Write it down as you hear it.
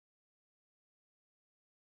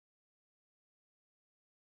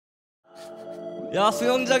야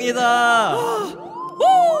수영장이다.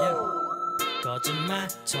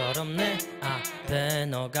 거짓말처럼 내 앞에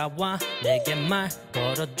너가 와 내게 말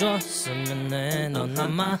걸어줬으면 해. 넌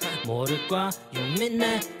아마 모를 거야. You mean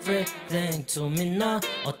everything to me. 너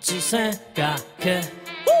어찌 생각해?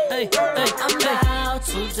 Hey, hey, I'm about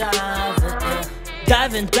to dive in, yeah.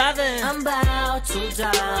 Diving, diving. I'm about to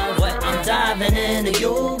dive. Wait, I'm diving into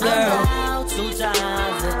you, girl. I'm about to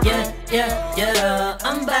dive in, yeah, yeah, yeah.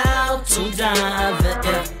 I'm about to dive in,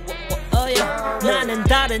 yeah. Oh yeah. 나는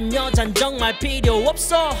다른 여잔 정말 필요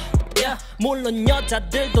없어. Yeah. 물론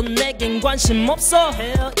여자들도 내겐 관심 없어.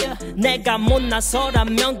 Hell yeah. 내가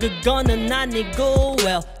못나서라면 그거는 아니고.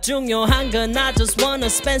 Well, 중요한 건 I just wanna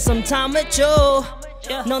spend some time with you.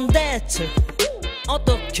 Yeah. 넌 대체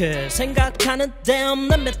어떻게 생각하는데? I'm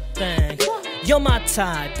let me think. You're my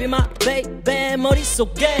type, be my baby.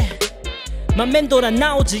 머릿속에 맘 맴돌아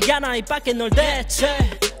나오지 않아 이 밖에 널 대체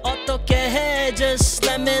어떻게 해? Just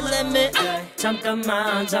let me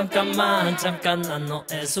잠깐만 난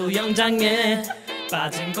너의 수영장에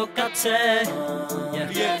빠진 것 같아.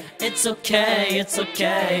 Yeah. It's okay, it's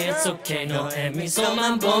okay, it's okay. 너의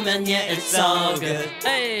미소만 보면 yeah, it's all good.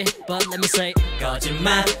 Hey, but let me say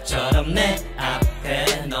거짓말처럼 내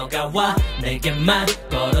앞에 너가 와 내게 말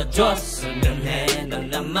걸어줬으면 해.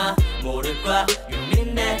 넌 아마 모를 거야. You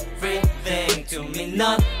mean everything to me.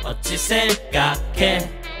 넌 어찌 생각해?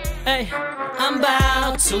 Hey, I'm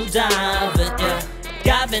about to dive in, yeah.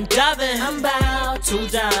 Diving, I'm about to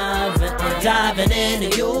dive in, diving into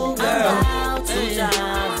you, girl. I'm about to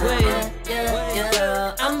dive in, yeah,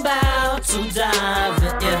 yeah. I'm about to dive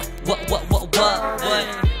in, yeah. What?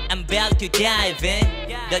 I'm about to dive in.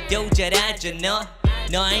 너도 잘 알잖아.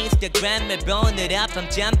 너 인스타그램에 보느라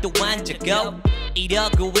밤잠도 안 자고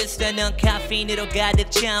이러고 있어. 넌 카페인으로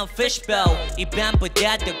가득 찬 fishbowl. 이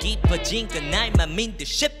밤보다 더 깊어진 건 날 맘인 듯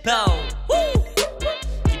싶어.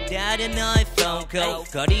 기다려 너의 phone call.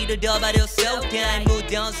 거리를 더 바로서 time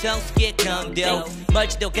묻어서 성숙해 come down.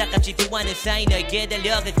 멀지도 가깝지도 않은 사이 너에게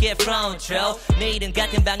달려갈게 front row. 내일은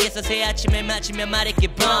같은 방에서 새 아침을 마치며 말할게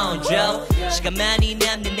bonjour. 시간 많이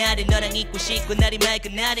남는 날에 너랑 있고 싶고 날이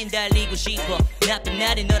맑은 날엔 달리고 싶어. 나쁜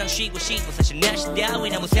날에 너랑 쉬고 싶고 사실 날씨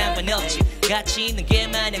따윈 아무 상관없지. 같이 있는 게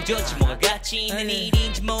마냥 좋지. 뭐가 같이 있는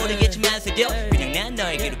일인지 모르겠지만서도 그냥 난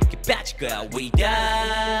너에게로 그렇게 빠질 거야. We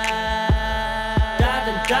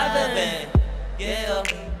diving, yeah,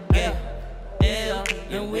 yeah, yeah,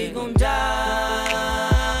 and we gon' diving,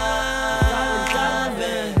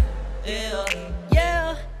 yeah,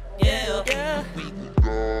 yeah, yeah, yeah.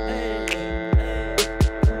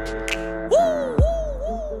 Woo,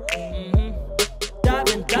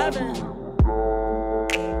 diving,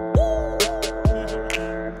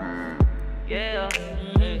 yeah,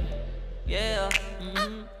 yeah.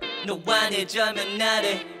 너와 내 젊은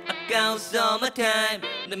날에 아까운 summertime.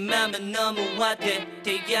 내 맘은 너무 핫해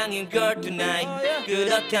태양인 girl tonight.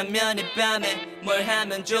 그렇다면 이 밤에 뭘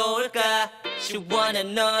하면 좋을까?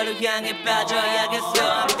 시원한 너를 향해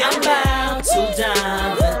빠져야겠어. I'm about to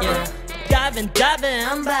dive, yeah. Diving,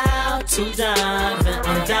 I'm about to dive.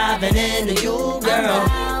 I'm diving into you, girl.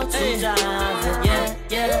 I'm about to dive, yeah,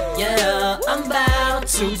 yeah, yeah. I'm about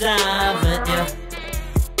to dive, yeah.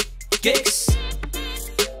 Geeks.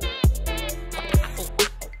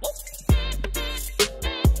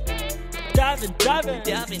 Diving.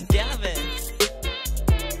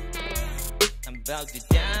 I'm about to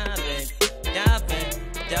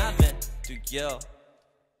dive in to you.